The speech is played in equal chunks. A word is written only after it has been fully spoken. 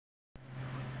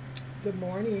Good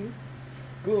morning.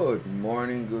 Good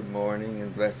morning,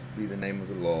 and blessed be the name of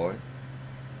the Lord.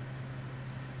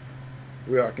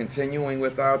 We are continuing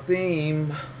with our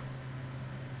theme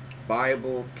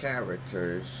Bible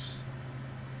characters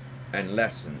and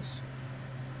lessons.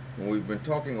 And we've been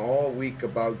talking all week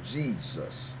about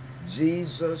Jesus.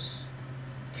 Jesus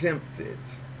tempted,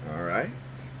 all right?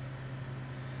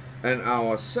 And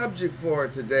our subject for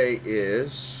today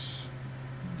is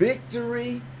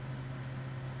victory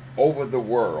over the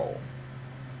world.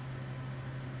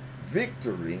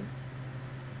 Victory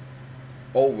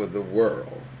over the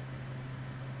world.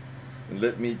 And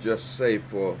let me just say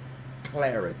for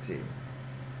clarity,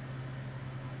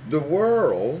 the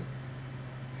world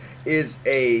is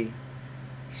a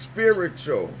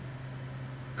spiritual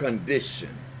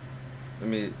condition. Let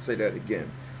me say that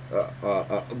again.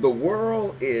 The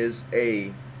world is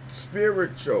a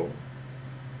spiritual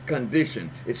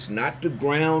condition. It's not the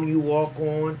ground you walk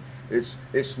on.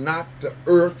 It's not the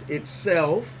earth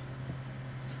itself.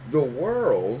 The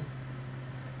world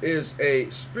is a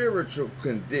spiritual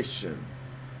condition,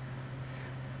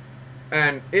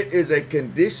 and it is a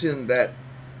condition that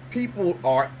people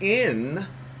are in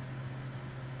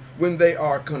when they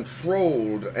are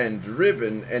controlled and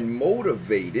driven and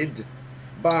motivated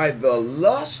by the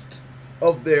lust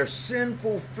of their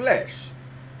sinful flesh.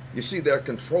 You see, they're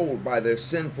controlled by their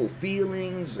sinful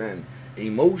feelings and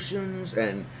emotions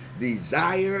and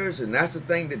desires, and that's the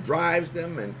thing that drives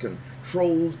them and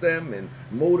controls them and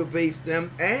motivates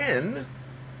them. And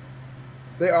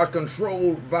they are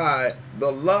controlled by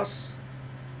the lust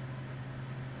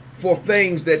for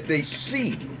things that they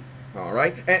see, all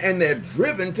right? And they're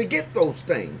driven to get those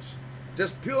things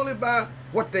just purely by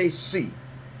what they see.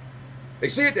 They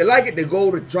see it, they like it, they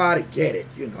go to try to get it.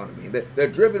 You know what I mean? They're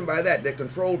driven by that. They're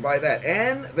controlled by that.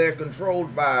 And they're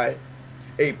controlled by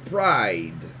a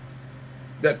pride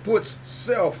that puts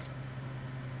self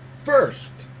first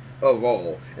of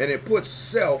all. And it puts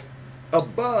self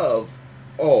above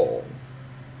all.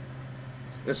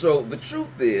 And so the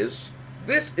truth is,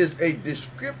 this is a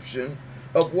description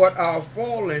of what our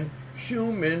fallen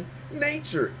human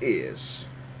nature is.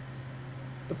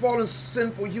 The fallen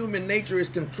sinful human nature is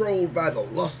controlled by the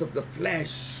lust of the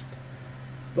flesh,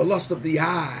 the lust of the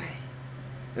eye,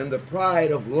 and the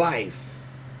pride of life.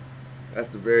 That's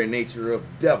the very nature of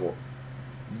devil.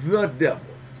 The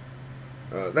devil.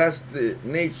 That's the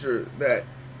nature that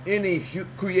any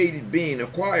created being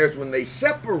acquires when they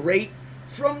separate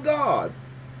from God.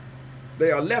 They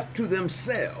are left to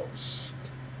themselves.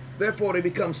 Therefore, they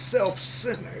become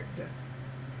self-centered,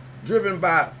 driven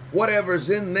by whatever's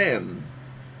in them,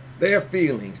 their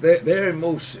feelings, their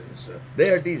emotions,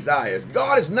 their desires.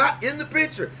 God is not in the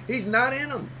picture. He's not in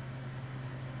them.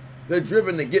 They're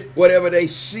driven to get whatever they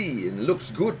see and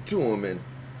looks good to them. And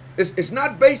it's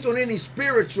not based on any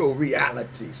spiritual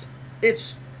realities.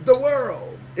 It's the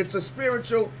world. It's a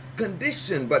spiritual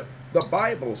condition. But the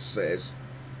Bible says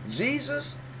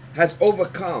Jesus has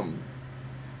overcome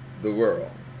the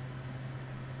world.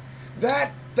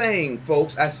 That thing,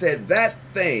 folks, I said that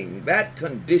thing, that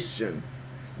condition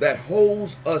that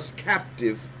holds us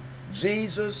captive,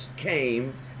 Jesus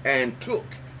came and took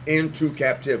into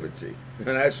captivity. And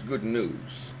that's good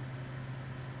news.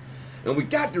 And we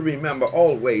got to remember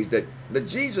always that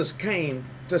Jesus came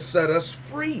to set us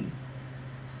free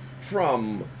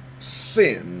from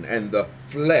sin and the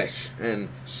flesh and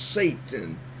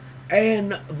Satan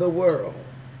and the world.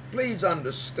 Please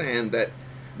understand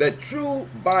that true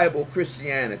Bible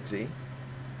Christianity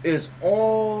is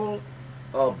all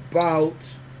about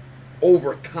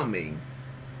overcoming.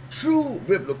 True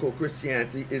biblical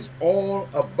Christianity is all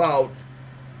about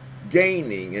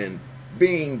gaining and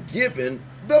being given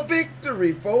the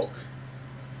victory, folk.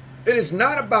 It is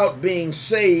not about being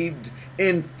saved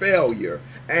in failure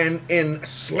and in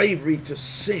slavery to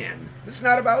sin. It's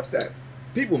not about that.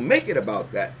 People make it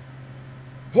about that.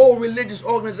 Whole religious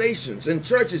organizations and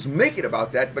churches make it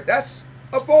about that, but that's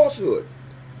a falsehood.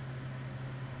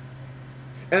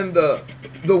 And the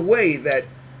way that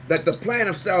the plan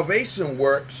of salvation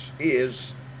works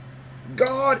is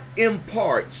God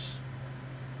imparts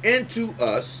into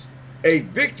us a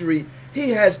victory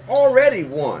he has already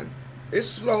won. It's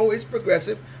slow, it's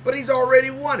progressive, but he's already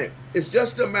won it. It's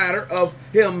just a matter of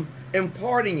him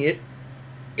imparting it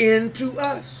into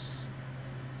us.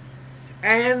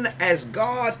 And as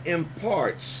God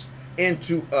imparts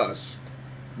into us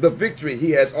the victory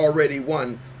he has already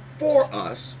won for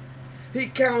us, he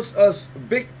counts us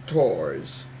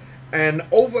victors and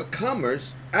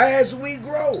overcomers as we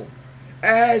grow.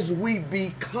 As we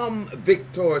become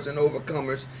victors and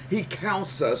overcomers, he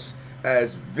counts us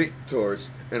as victors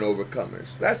and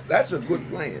overcomers. That's a good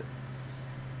plan.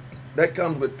 that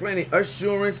comes with plenty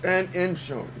assurance and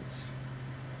insurance.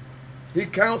 He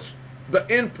counts the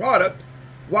end product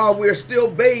while we're still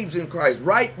babes in Christ.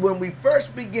 Right when we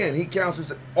first begin, he counts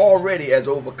us already as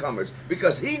overcomers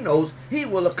because he knows he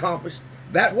will accomplish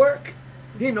that work.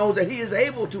 He knows that he is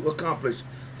able to accomplish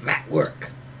that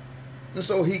work. And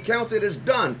so he counts it as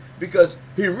done because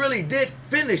he really did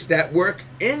finish that work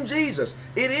in Jesus.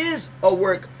 It is a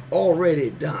work already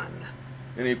done.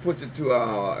 And he puts it to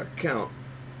our account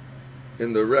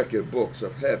in the record books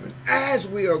of heaven. As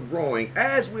we are growing,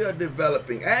 as we are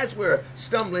developing, as we're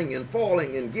stumbling and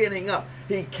falling and getting up,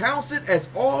 he counts it as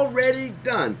already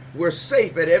done. We're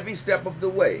safe at every step of the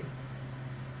way,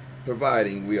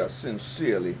 providing we are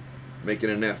sincerely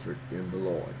making an effort in the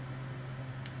Lord.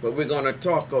 But we're going to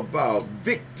talk about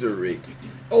victory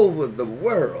over the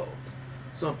world,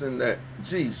 something that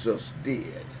Jesus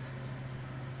did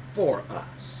for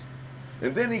us.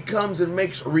 And then he comes and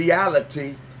makes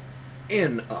reality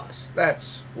in us.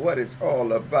 That's what it's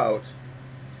all about.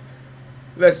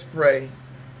 Let's pray.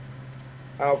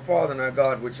 Our Father and our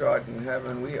God which art in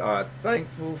heaven, we are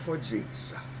thankful for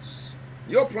Jesus.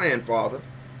 Your plan, Father.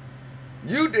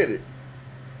 You did it.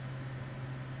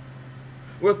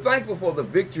 We're thankful for the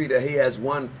victory that he has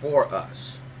won for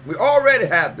us. We already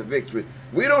have the victory.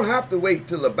 We don't have to wait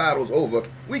till the battle's over.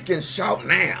 We can shout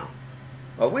now.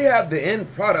 We have the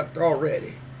end product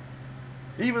already.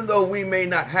 Even though we may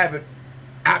not have it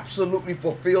absolutely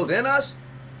fulfilled in us,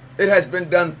 it has been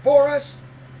done for us.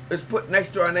 It's put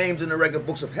next to our names in the record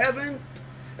books of heaven,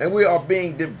 and we are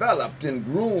being developed and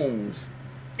groomed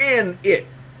in it,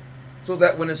 so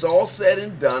that when it's all said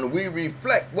and done, we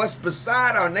reflect what's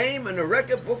beside our name in the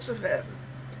record books of heaven.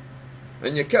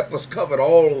 And you kept us covered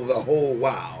all the whole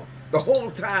while, the whole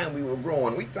time we were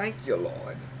growing. We thank you,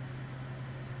 Lord.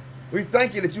 We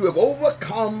thank you that you have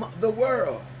overcome the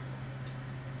world.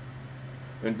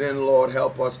 And then, Lord,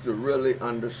 help us to really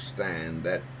understand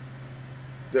that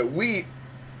we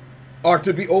are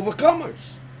to be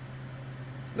overcomers.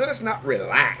 Let us not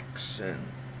relax and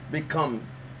become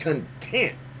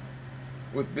content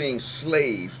with being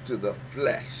slaves to the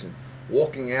flesh and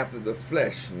walking after the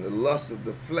flesh and the lust of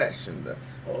the flesh and the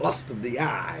lust of the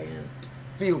eye and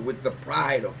filled with the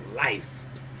pride of life.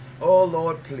 Oh,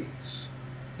 Lord, please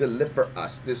deliver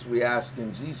us. This we ask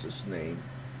in Jesus' name.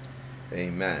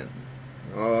 Amen.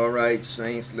 All right,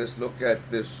 saints, let's look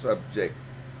at this subject.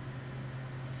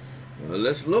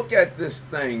 Let's look at this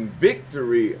thing,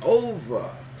 victory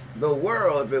over the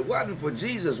world. If it wasn't for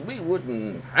Jesus, we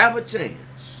wouldn't have a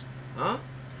chance. Huh?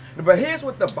 But here's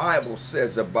what the Bible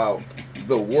says about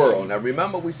the world. Now,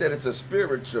 remember we said it's a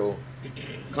spiritual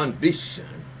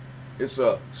condition. It's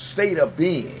a state of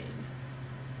being.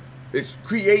 It's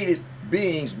created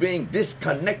beings being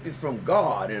disconnected from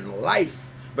God and life.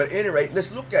 But at any rate,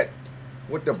 let's look at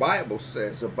what the Bible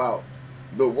says about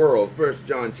the world. 1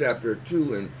 John chapter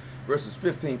 2 and verses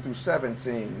 15 through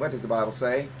 17. What does the Bible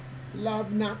say?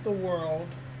 Love not the world,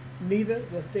 neither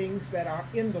the things that are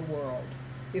in the world.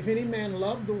 If any man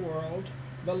love the world,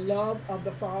 the love of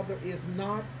the Father is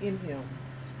not in him.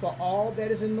 For all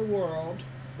that is in the world,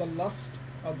 the lust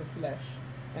of the flesh,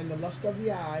 and the lust of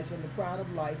the eyes, and the pride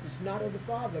of life, is not of the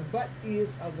Father, but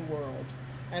is of the world.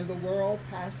 And the world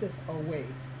passeth away,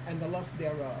 and the lust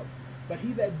thereof. But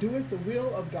he that doeth the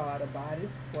will of God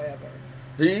abideth forever.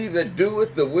 He that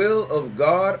doeth the will of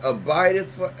God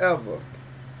abideth forever.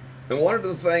 And one of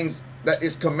the things that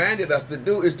is commanded us to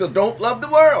do is to don't love the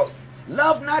world.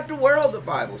 Love not the world, the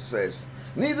Bible says.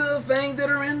 Neither the things that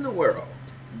are in the world.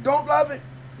 Don't love it.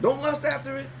 Don't lust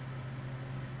after it.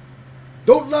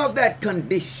 Don't love that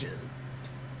condition.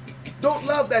 Don't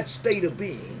love that state of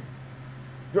being.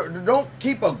 Don't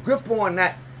keep a grip on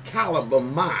that caliber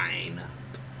mind.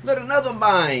 Let another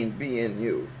mind be in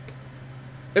you.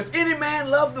 If any man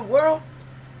love the world,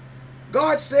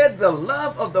 God said the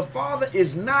love of the Father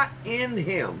is not in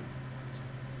him.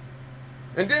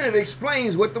 And then it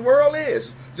explains what the world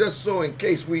is, just so in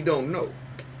case we don't know.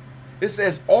 It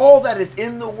says all that is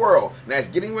in the world. Now it's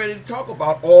getting ready to talk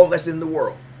about all that's in the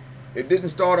world. It didn't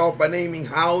start off by naming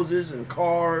houses and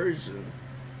cars and,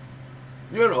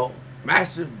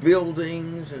 massive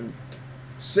buildings and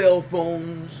cell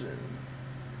phones and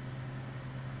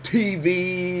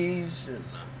TVs. And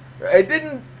it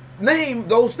didn't name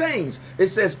those things. It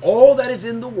says all that is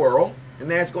in the world, and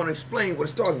that's going to explain what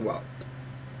it's talking about.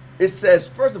 It says,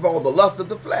 first of all, the lust of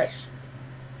the flesh.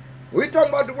 We're talking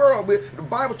about the world. The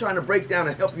Bible's trying to break down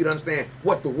and help you to understand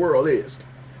what the world is.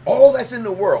 All that's in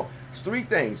the world. It's three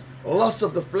things. Lust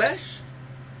of the flesh,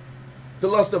 the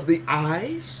lust of the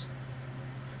eyes,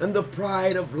 and the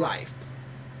pride of life.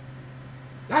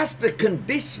 That's the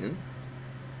condition.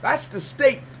 That's the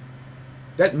state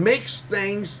that makes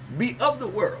things be of the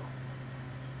world.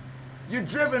 You're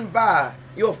driven by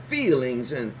your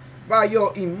feelings and by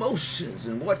your emotions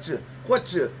and what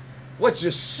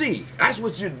you see. That's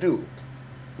what you do.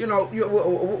 You know,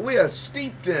 we are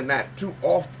steeped in that too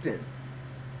often.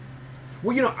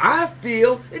 Well, you know, I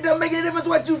feel, it doesn't make any difference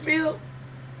what you feel.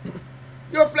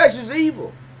 Your flesh is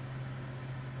evil.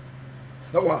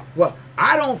 Well,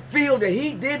 I don't feel that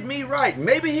he did me right.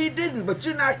 Maybe he didn't, but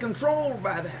you're not controlled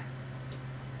by that.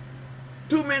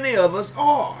 Too many of us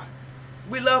are.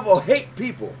 We love or hate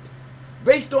people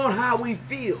based on how we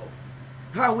feel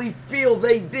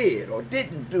they did or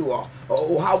didn't do,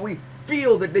 or how we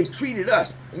feel that they treated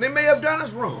us. And they may have done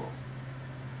us wrong.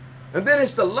 And then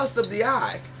it's the lust of the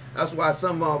eye. That's why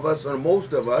some of us, or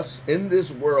most of us in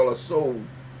this world, are so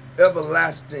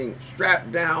everlasting,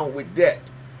 strapped down with debt.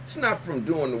 It's not from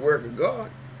doing the work of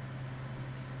God.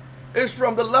 It's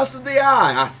from the lust of the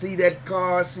eye. I see that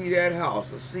car, I see that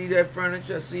house, I see that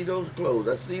furniture, I see those clothes,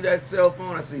 I see that cell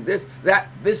phone, I see this, that,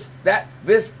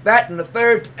 and the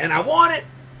third, and I want it.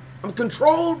 I'm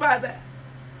controlled by that.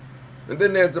 And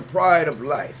then there's the pride of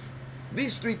life.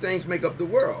 These three things make up the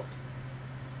world.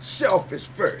 Selfish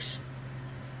first.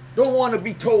 Don't want to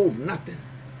be told nothing.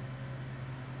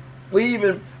 We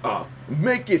even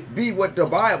make it be what the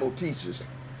Bible teaches.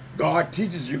 God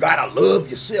teaches you got to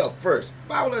love yourself first. The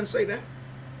Bible doesn't say that.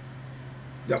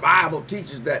 The Bible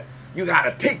teaches that you got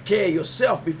to take care of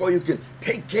yourself before you can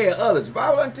take care of others. The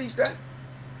Bible doesn't teach that.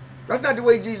 That's not the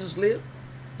way Jesus lived.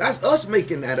 That's us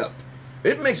making that up.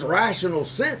 It makes rational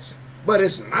sense, but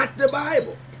it's not the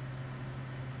Bible.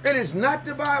 It is not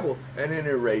the Bible. At any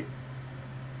rate,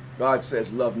 God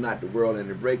says, love not the world,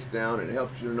 and it breaks down and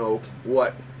helps you know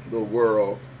what the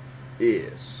world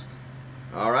is.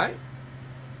 All right?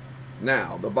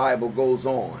 Now, the Bible goes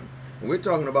on. And we're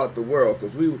talking about the world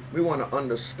because we want to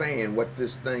understand what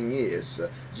this thing is.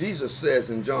 Jesus says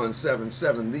in John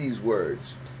 7:7 these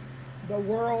words. The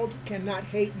world cannot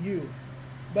hate you,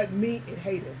 but me it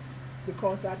hateth,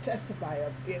 because I testify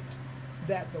of it,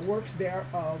 that the works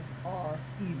thereof are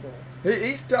evil.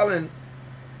 He's telling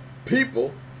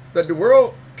people that the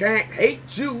world can't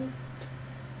hate you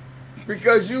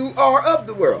because you are of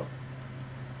the world.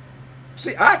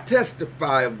 See, I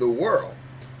testify of the world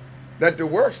that the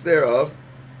works thereof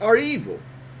are evil.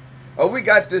 Oh, we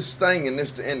got this thing in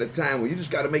this end of time where you just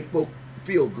got to make folk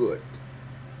feel good.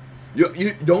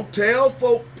 You don't tell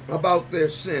folk about their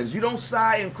sins. You don't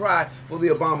sigh and cry for the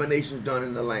abominations done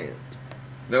in the land.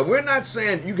 Now, we're not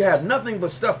saying you have nothing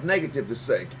but stuff negative to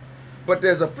say, but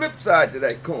there's a flip side to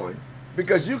that coin,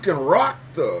 because you can rock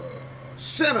the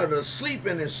sinner to sleep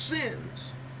in his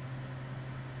sins.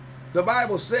 The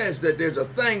Bible says that there's a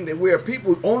thing that where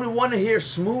people only want to hear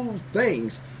smooth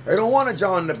things. They don't want a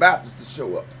John the Baptist to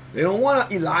show up. They don't want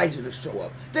an Elijah to show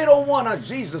up. They don't want a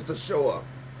Jesus to show up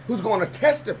who's going to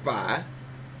testify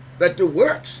that the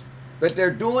works that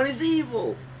they're doing is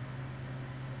evil.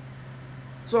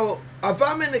 So if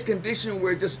I'm in a condition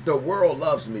where just the world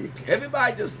loves me,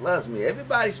 everybody just loves me,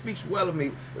 everybody speaks well of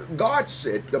me, God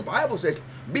said, the Bible says,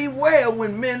 beware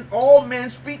when all men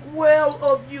speak well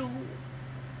of you.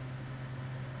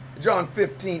 John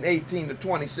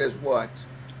 15:18-20 says what?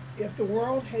 If the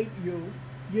world hate you,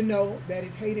 you know that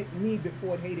it hated me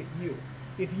before it hated you.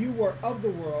 If you were of the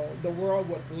world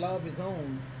would love his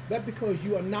own. But because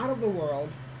you are not of the world,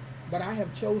 but I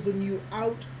have chosen you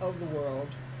out of the world,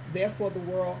 therefore the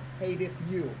world hateth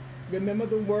you. Remember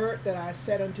the word that I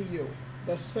said unto you,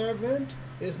 the servant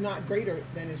is not greater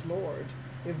than his Lord.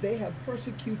 If they have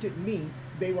persecuted me,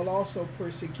 they will also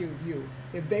persecute you.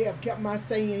 If they have kept my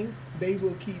saying, they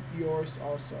will keep yours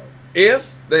also.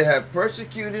 If they have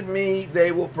persecuted me,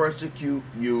 they will persecute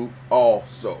you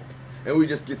also. And we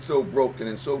just get so broken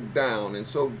and so down and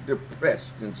so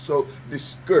depressed and so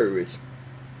discouraged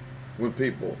when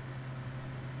people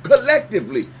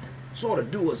collectively sort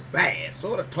of do us bad,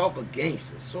 sort of talk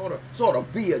against us, sort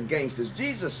of be against us.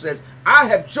 Jesus says, I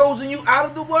have chosen you out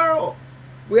of the world.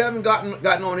 We haven't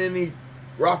gotten on any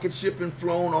rocket ship and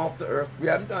flown off the earth. We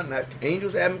haven't done that.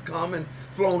 Angels haven't come and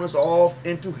flown us off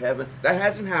into heaven. That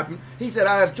hasn't happened. He said,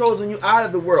 I have chosen you out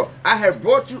of the world. I have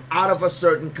brought you out of a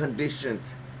certain condition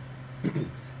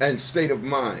and state of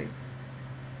mind.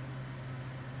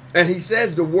 And he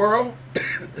says the world,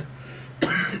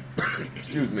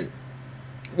 excuse me,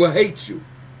 will hate you.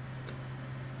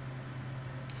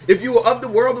 If you were of the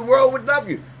world would love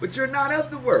you. But you're not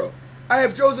of the world. I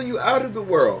have chosen you out of the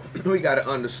world. We got to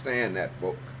understand that,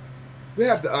 folks. We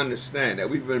have to understand that.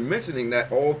 We've been mentioning that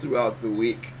all throughout the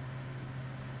week.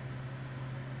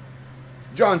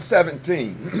 John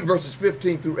 17, verses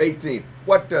 15-18.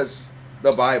 What does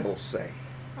the Bible say?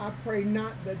 I pray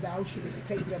not that thou shouldest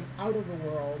take them out of the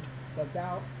world, but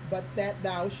that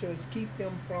thou shouldest keep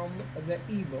them from the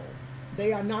evil.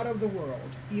 They are not of the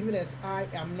world, even as I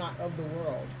am not of the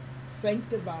world.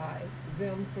 Sanctify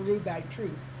them through thy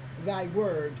truth. Thy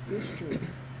word is truth.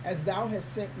 As thou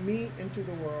hast sent me into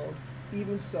the world,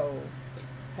 even so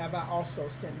have I also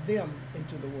sent them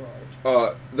into the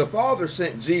world. The Father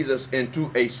sent Jesus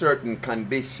into a certain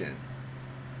condition.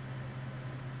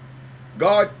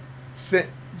 God sent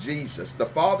Jesus. The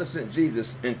Father sent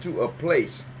Jesus into a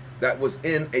place that was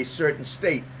in a certain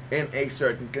state, in a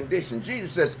certain condition.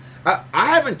 Jesus says, I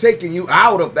haven't taken you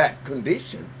out of that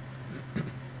condition,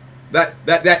 that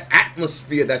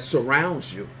atmosphere that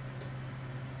surrounds you.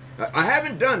 I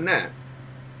haven't done that.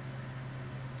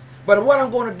 But what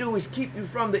I'm going to do is keep you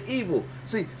from the evil.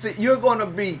 See, you're going to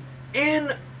be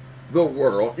in the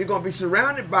world. You're going to be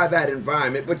surrounded by that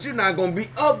environment, but you're not going to be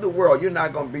of the world. You're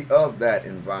not going to be of that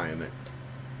environment.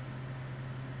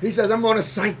 He says, I'm going to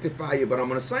sanctify you, but I'm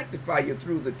going to sanctify you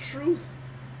through the truth.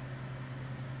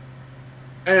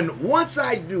 And once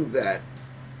I do that,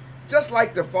 just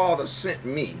like the Father sent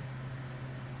me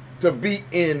to be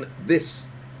in this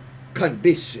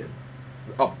condition,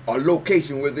 a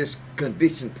location where this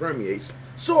condition permeates,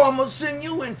 so I'm going to send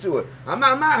you into it.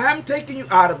 I haven't taken you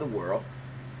out of the world.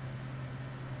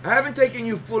 I haven't taken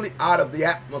you fully out of the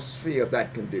atmosphere of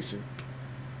that condition.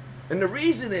 And the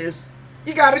reason is,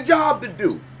 you got a job to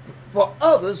do for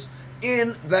others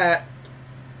in that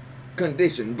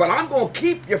condition. But I'm going to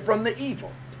keep you from the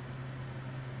evil.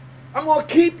 I'm going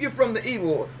to keep you from the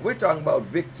evil. We're talking about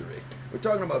victory. We're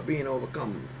talking about being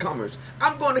overcomers.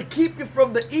 I'm going to keep you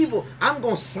from the evil. I'm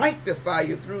going to sanctify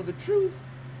you through the truth.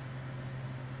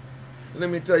 Let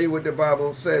me tell you what the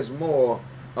Bible says more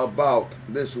about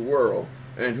this world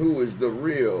and who is the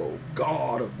real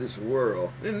God of this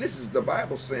world. And this is the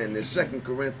Bible saying this, 2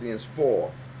 Corinthians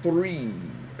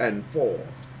 4:3-4.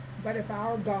 But if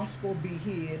our gospel be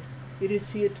hid, it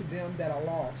is hid to them that are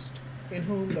lost, in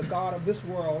whom the God of this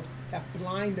world hath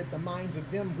blinded the minds of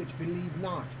them which believe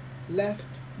not, lest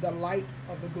the light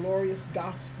of the glorious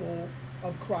gospel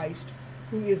of Christ,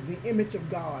 who is the image of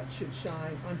God, should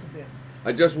shine unto them.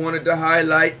 I just wanted to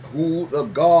highlight who the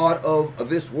God of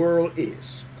this world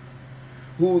is,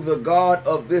 who the God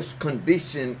of this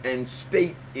condition and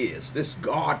state is, this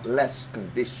godless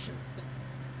condition,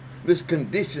 this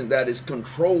condition that is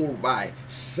controlled by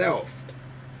self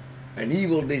and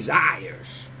evil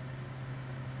desires,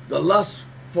 the lust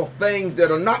for things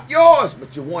that are not yours,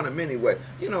 but you want them anyway.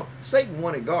 You know, Satan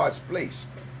wanted God's place.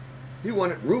 He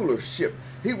wanted rulership.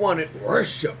 He wanted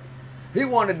worship. He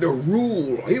wanted to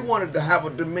rule. He wanted to have a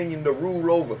dominion to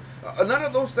rule over. None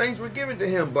of those things were given to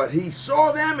him, but he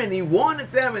saw them and he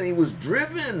wanted them and he was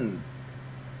driven.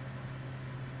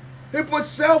 He put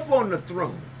self on the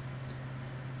throne.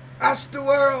 That's the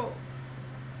world.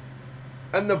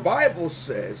 And the Bible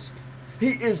says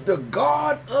he is the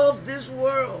God of this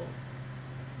world.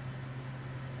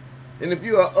 And if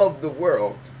you are of the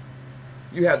world,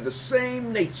 you have the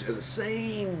same nature, the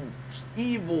same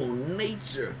evil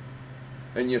nature,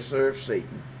 and you serve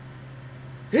Satan.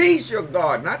 He's your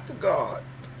God, not the God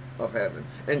of heaven.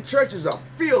 And churches are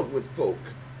filled with folk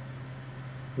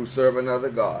who serve another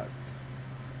God.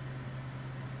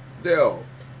 They'll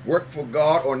work for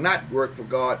God or not work for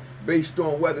God based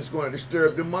on whether it's going to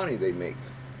disturb the money they make.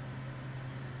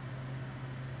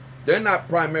 They're not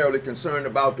primarily concerned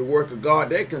about the work of God.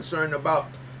 They're concerned about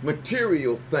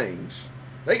material things.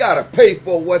 They got to pay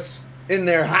for what's in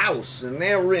their house and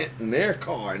their rent and their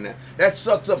car, and that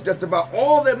sucks up just about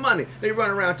all their money. They run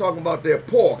around talking about they're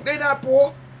poor. They're not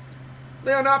poor.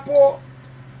 They are not poor.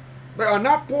 They are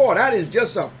not poor. That is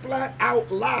just a flat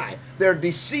out lie. They're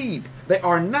deceived. They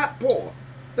are not poor.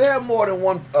 They have more than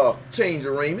one change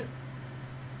of raiment.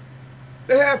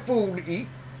 They have food to eat.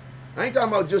 I ain't talking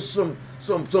about just some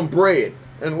bread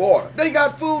and water. They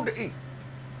got food to eat.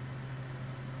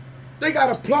 They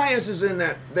got appliances in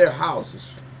their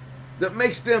houses that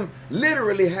makes them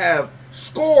literally have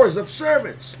scores of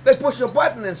servants. They push a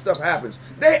button and stuff happens.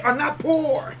 They are not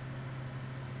poor.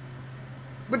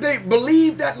 But they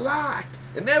believe that lie.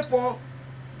 And therefore,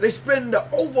 they spend the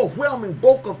overwhelming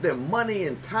bulk of their money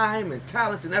and time and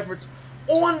talents and efforts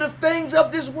on the things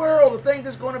of this world, the things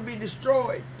that's going to be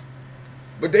destroyed.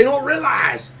 But they don't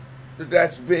realize that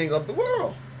that's being of the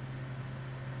world.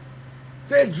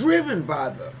 They're driven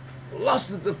by the lust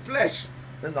of the flesh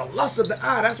and the lust of the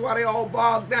eye. That's why they all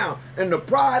bogged down. And the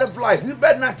pride of life. You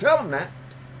better not tell them that.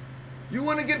 You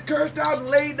want to get cursed out and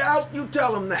laid out, you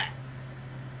tell them that.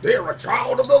 They're a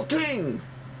child of the king.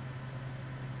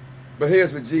 But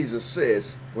here's what Jesus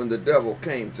says when the devil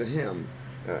came to him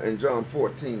in John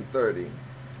 14:30.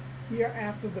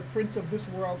 Hereafter the prince of this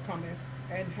world cometh,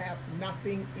 and hath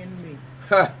nothing in me.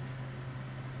 Ha!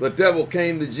 The devil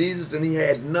came to Jesus and he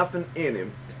had nothing in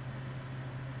him.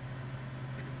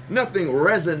 Nothing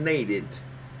resonated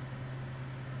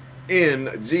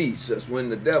in Jesus when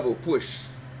the devil pushed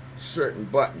certain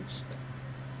buttons.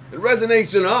 It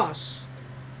resonates in us.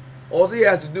 All he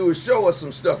has to do is show us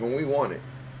some stuff and we want it.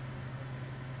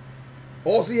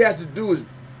 All he has to do is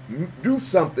do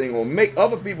something or make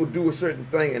other people do a certain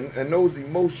thing, and those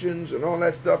emotions and all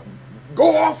that stuff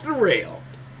go off the rail.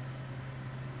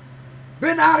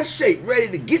 Been out of shape, ready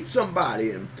to get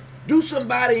somebody and do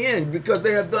somebody in because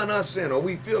they have done us in, or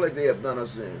we feel like they have done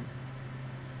us in.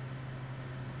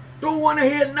 Don't want to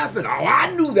hear nothing. Oh, I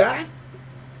knew that.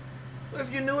 Well,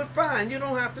 if you knew it, fine. You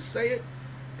don't have to say it.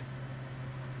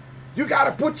 You got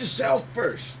to put yourself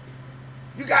first.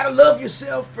 You got to love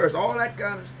yourself first. All that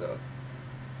kind of stuff.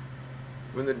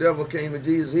 When the devil came to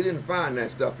Jesus, he didn't find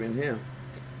that stuff in him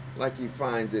like he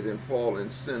finds it in fallen,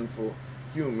 sinful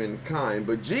humankind.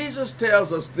 But Jesus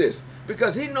tells us this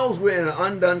because he knows we're in an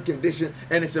undone condition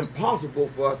and it's impossible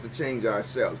for us to change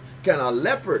ourselves. Can a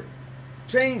leopard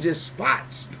change his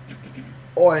spots,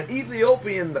 or an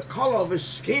Ethiopian the color of his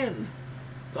skin?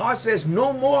 God says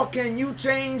no more can you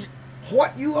change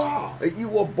what you are. You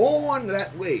were born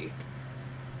that way.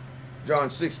 John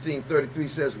 16:33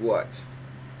 says what?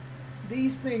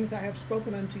 These things I have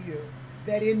spoken unto you,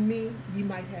 that in me ye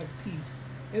might have peace.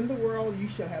 In the world you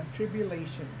shall have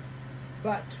tribulation,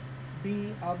 but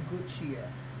be of good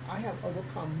cheer. I have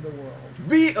overcome the world.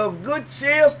 Be of good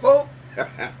cheer, folk.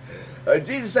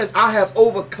 Jesus says, I have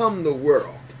overcome the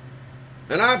world.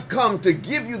 And I've come to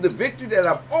give you the victory that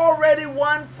I've already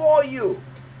won for you.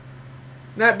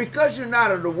 Now, because you're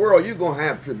not of the world, you're going to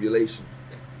have tribulation.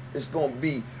 It's going to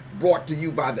be brought to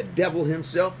you by the devil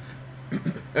himself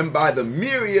and by the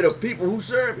myriad of people who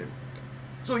serve him.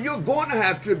 So you're going to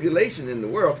have tribulation in the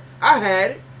world. I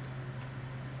had it.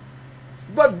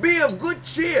 But be of good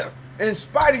cheer. In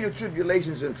spite of your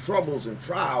tribulations and troubles and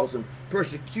trials and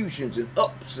persecutions and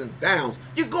ups and downs,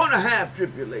 you're going to have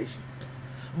tribulation.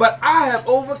 But I have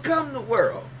overcome the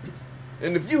world.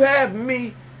 And if you have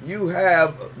me, you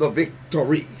have the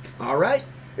victory. All right?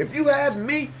 If you have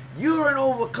me, you're an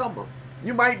overcomer.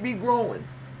 You might be growing.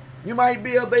 You might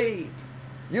be a babe.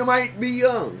 You might be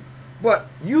young. But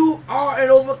you are an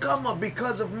overcomer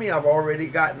because of me. I've already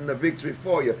gotten the victory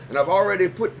for you. And I've already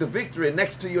put the victory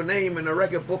next to your name in the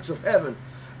record books of heaven.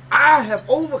 I have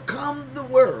overcome the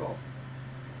world.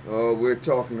 Oh, we're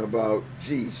talking about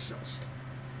Jesus.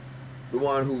 The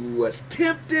one who was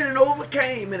tempted and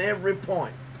overcame in every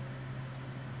point.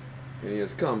 And he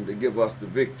has come to give us the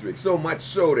victory. So much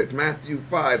so that Matthew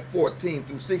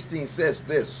 5:14-16 says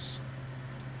this.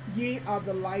 Ye are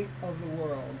the light of the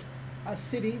world. A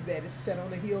city that is set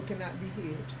on a hill cannot be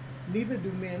hid. Neither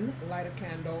do men light a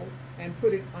candle and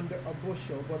put it under a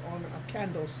bushel, but on a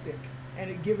candlestick,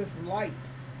 and it giveth light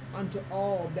unto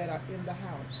all that are in the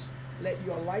house. Let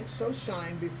your light so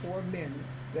shine before men,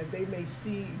 that they may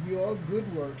see your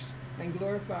good works and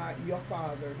glorify your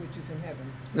Father which is in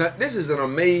heaven. Now, this is an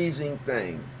amazing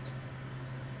thing.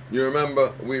 You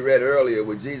remember we read earlier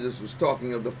where Jesus was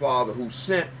talking of the Father who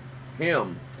sent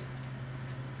him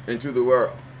into the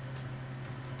world.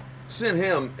 Sent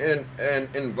him in an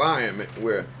environment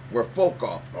where folk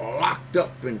are locked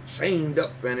up and chained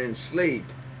up and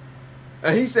enslaved.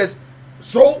 And he says,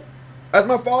 so, as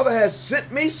my Father has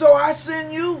sent me, so I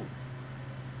send you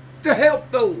to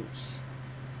help those,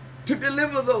 to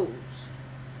deliver those.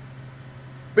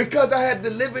 Because I had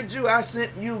delivered you, I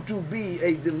sent you to be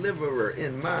a deliverer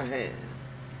in my hand.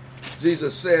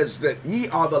 Jesus says that ye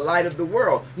are the light of the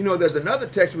world. You know, there's another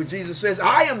text where Jesus says,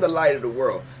 I am the light of the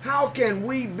world. How can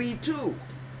we be too?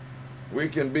 We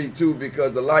can be too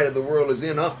because the light of the world is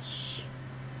in us.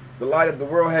 The light of the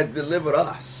world has delivered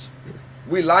us.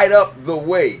 We light up the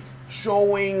way,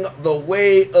 showing the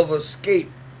way of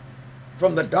escape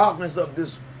from the darkness of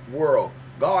this world.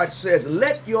 God says,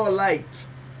 let your light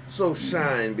so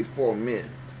shine before men.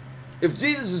 If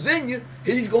Jesus is in you,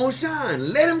 he's going to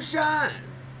shine. Let him shine.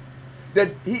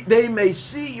 That they may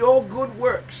see your good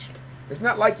works. It's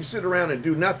not like you sit around and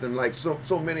do nothing like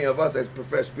so many of us as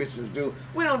professed Christians do.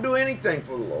 We don't do anything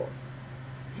for the Lord.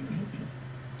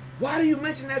 Why do you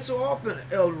mention that so often,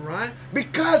 Elder Ryan?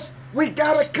 Because we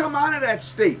got to come out of that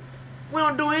state. We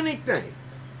don't do anything.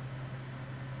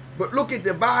 But look at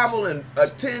the Bible and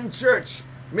attend church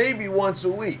maybe once a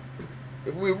week.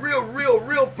 If we're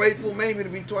real faithful, maybe to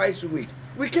be twice a week.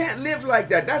 We can't live like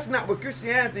that. That's not what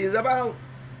Christianity is about.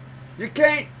 You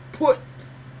can't put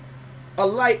a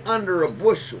light under a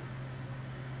bushel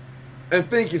and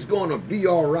think it's going to be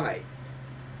all right.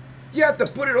 You have to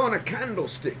put it on a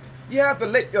candlestick. You have to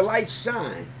let your light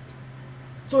shine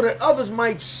so that others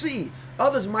might see,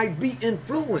 others might be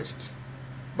influenced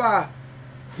by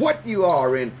what you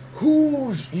are and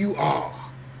whose you are.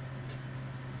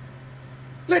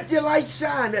 Let your light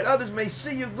shine that others may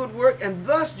see your good work, and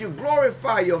thus you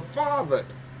glorify your Father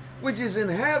which is in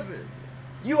heaven.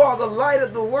 You are the light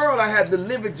of the world. I have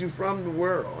delivered you from the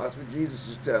world. That's what Jesus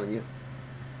is telling you.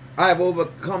 I have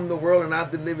overcome the world and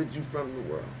I've delivered you from the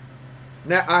world.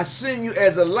 Now I send you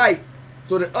as a light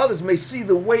so that others may see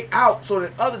the way out, so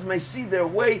that others may see their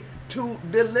way to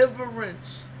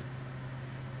deliverance.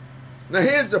 Now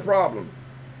here's the problem.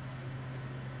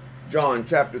 John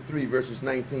chapter 3 verses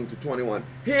 19 to 21.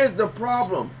 Here's the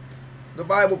problem. The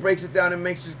Bible breaks it down and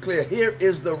makes it clear. Here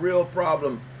is the real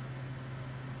problem.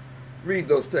 Read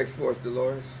those texts for us,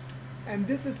 Dolores. And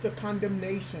this is the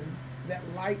condemnation, that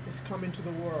light is come into the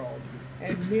world,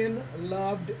 and men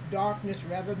loved darkness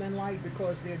rather than light,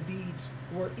 because their deeds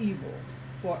were evil.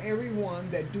 For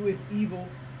everyone that doeth evil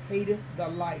hateth the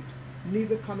light,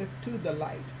 neither cometh to the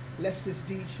light, lest his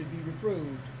deeds should be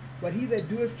reproved. But he that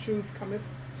doeth truth cometh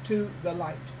to the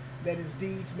light, that his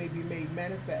deeds may be made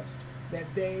manifest,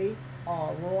 that they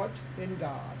are wrought in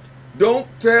God. Don't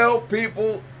tell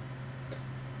people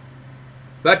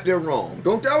that they're wrong.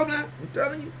 Don't tell them that. I'm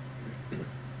telling you.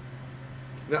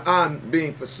 Now, I'm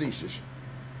being facetious.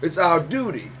 It's our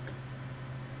duty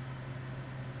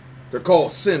to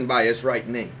call sin by its right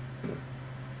name.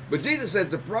 But Jesus says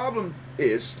the problem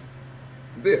is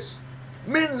this.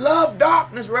 Men love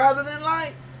darkness rather than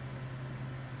light.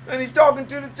 And he's talking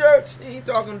to the church. He ain't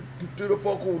talking to the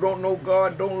folk who don't know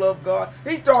God, don't love God.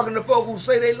 He's talking to folk who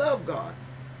say they love God.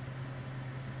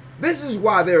 This is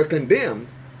why they're condemned.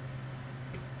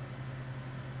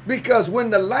 Because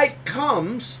when the light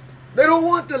comes, they don't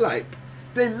want the light.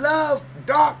 They love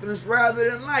darkness rather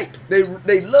than light.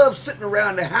 They love sitting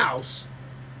around the house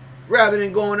rather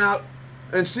than going out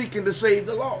and seeking to save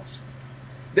the lost.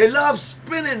 They love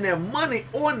spending their money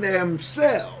on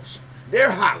themselves,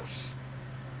 their house,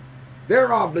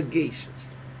 their obligations,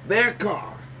 their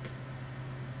car,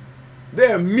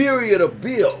 their myriad of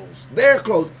bills, their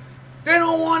clothes. They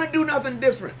don't want to do nothing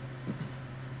different.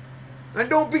 And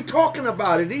don't be talking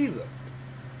about it either.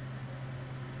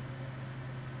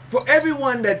 For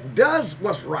everyone that does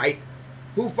what's right,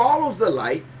 who follows the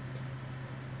light,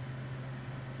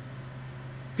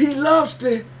 he loves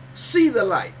to see the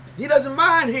light. He doesn't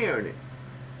mind hearing it.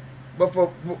 But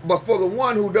for the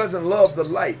one who doesn't love the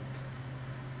light,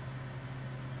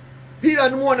 he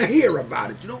doesn't want to hear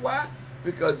about it. You know why?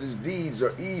 Because his deeds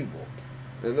are evil.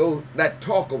 And that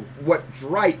talk of what's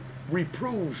right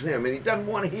reproves him, and he doesn't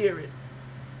want to hear it.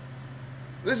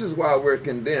 This is why we're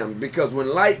condemned, because when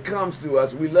light comes to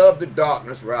us, we love the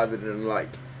darkness rather than light.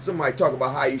 Somebody talk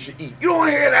about how you should eat. You don't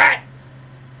want to hear that.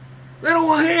 They don't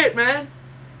want to hear it, man.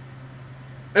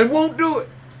 And won't do it.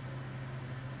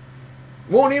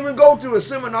 Won't even go to a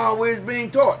seminar where it's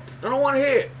being taught. They don't want to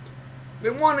hear it.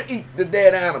 They want to eat the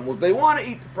dead animals. They want to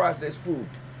eat the processed food.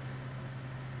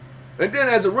 And then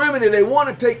as a remedy, they want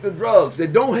to take the drugs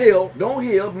that don't heal,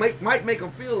 might make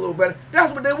them feel a little better.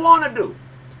 That's what they want to do.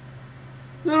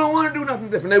 They don't want to do nothing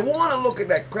different. They want to look at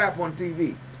that crap on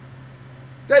TV.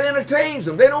 That entertains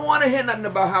them. They don't want to hear nothing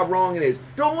about how wrong it is.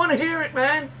 Don't want to hear it,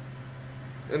 man.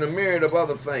 And a myriad of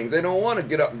other things. They don't want to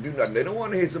get up and do nothing. They don't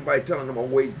want to hear somebody telling them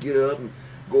always get up and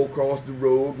go across the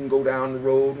road and go down the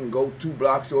road and go 2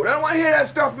 blocks over. They don't want to hear that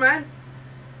stuff, man.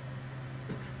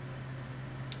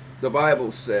 The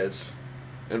Bible says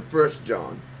in 1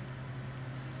 John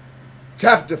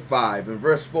chapter 5 and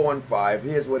verse 4 and 5,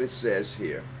 here's what it says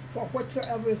here. For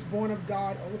whatsoever is born of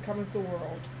God overcometh the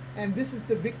world. And this is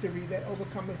the victory that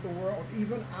overcometh the world,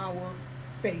 even our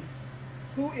faith.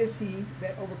 Who is he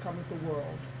that overcometh the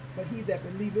world? But he that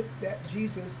believeth that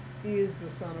Jesus is the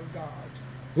Son of God.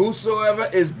 Whosoever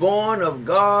is born of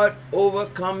God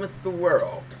overcometh the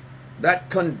world. That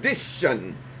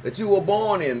condition that you were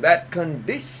born in, that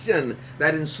condition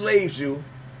that enslaves you,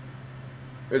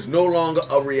 is no longer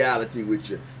a reality with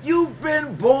you. You've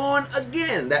been born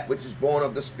again. That which is born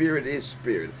of the Spirit is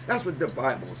spirit. That's what the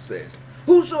Bible says.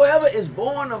 Whosoever is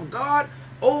born of God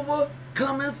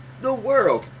overcometh the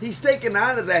world. He's taken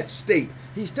out of that state.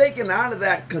 He's taken out of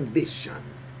that condition.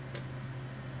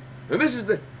 And this is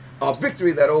the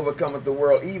victory that overcometh the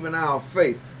world, even our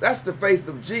faith. That's the faith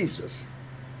of Jesus.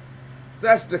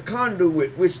 That's the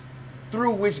conduit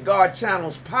through which God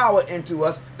channels power into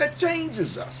us that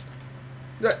changes us.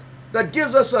 That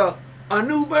gives us a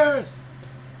new birth.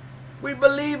 We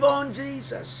believe on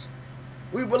Jesus.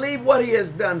 We believe what he has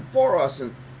done for us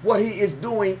and what he is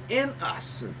doing in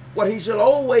us and what he shall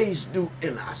always do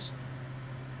in us.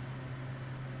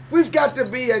 We've got to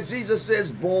be, as Jesus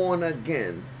says, born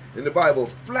again. And the Bible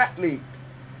flatly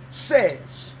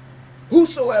says,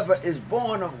 whosoever is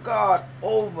born of God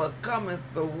overcometh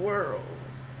the world.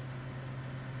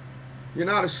 You're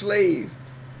not a slave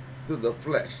to the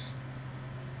flesh,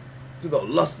 to the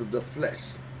lust of the flesh.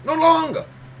 No longer.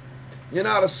 You're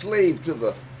not a slave to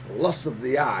the lust of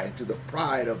the eye, to the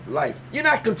pride of life. You're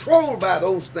not controlled by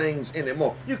those things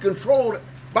anymore. You're controlled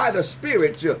by the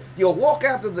Spirit. You'll walk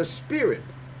after the Spirit.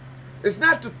 It's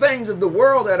not the things of the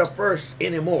world that are first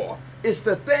anymore. It's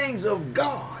the things of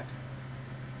God.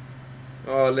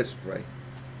 Oh, let's pray.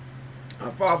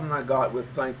 Our Father and our God, we're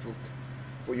thankful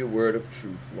for your word of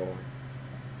truth, Lord.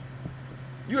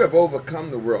 You have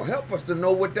overcome the world. Help us to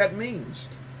know what that means.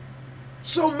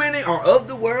 So many are of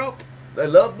the world. They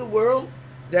love the world.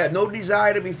 They have no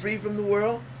desire to be free from the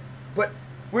world. But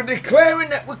we're declaring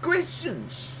that we're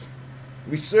Christians.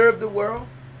 We serve the world.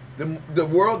 The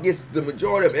world gets the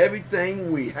majority of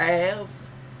everything we have,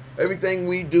 everything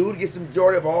we do. It gets the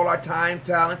majority of all our time,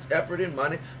 talents, effort, and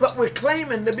money. But we're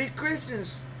claiming to be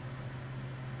Christians.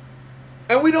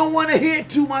 And we don't want to hear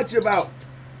too much about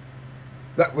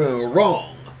that we're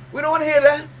wrong. We don't want to hear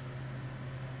that.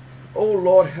 Oh,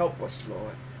 Lord, help us,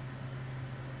 Lord.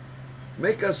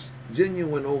 Make us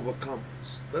genuine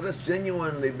overcomers. Let us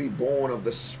genuinely be born of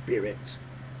the Spirit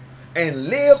and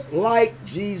live like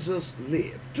Jesus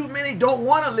lived. Too many don't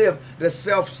want to live the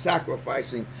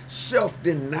self-sacrificing,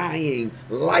 self-denying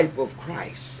life of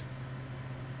Christ.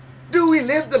 Do we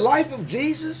live the life of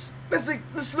Jesus?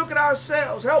 Let's look at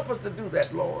ourselves. Help us to do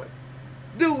that, Lord.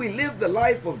 Do we live the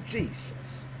life of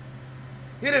Jesus?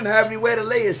 He didn't have anywhere to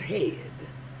lay his head.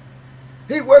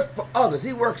 He worked for others.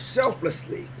 He worked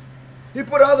selflessly. He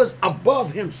put others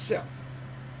above himself.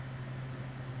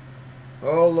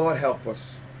 Oh, Lord, help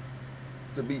us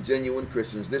to be genuine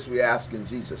Christians. This we ask in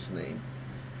Jesus' name.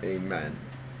 Amen.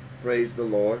 Praise the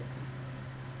Lord.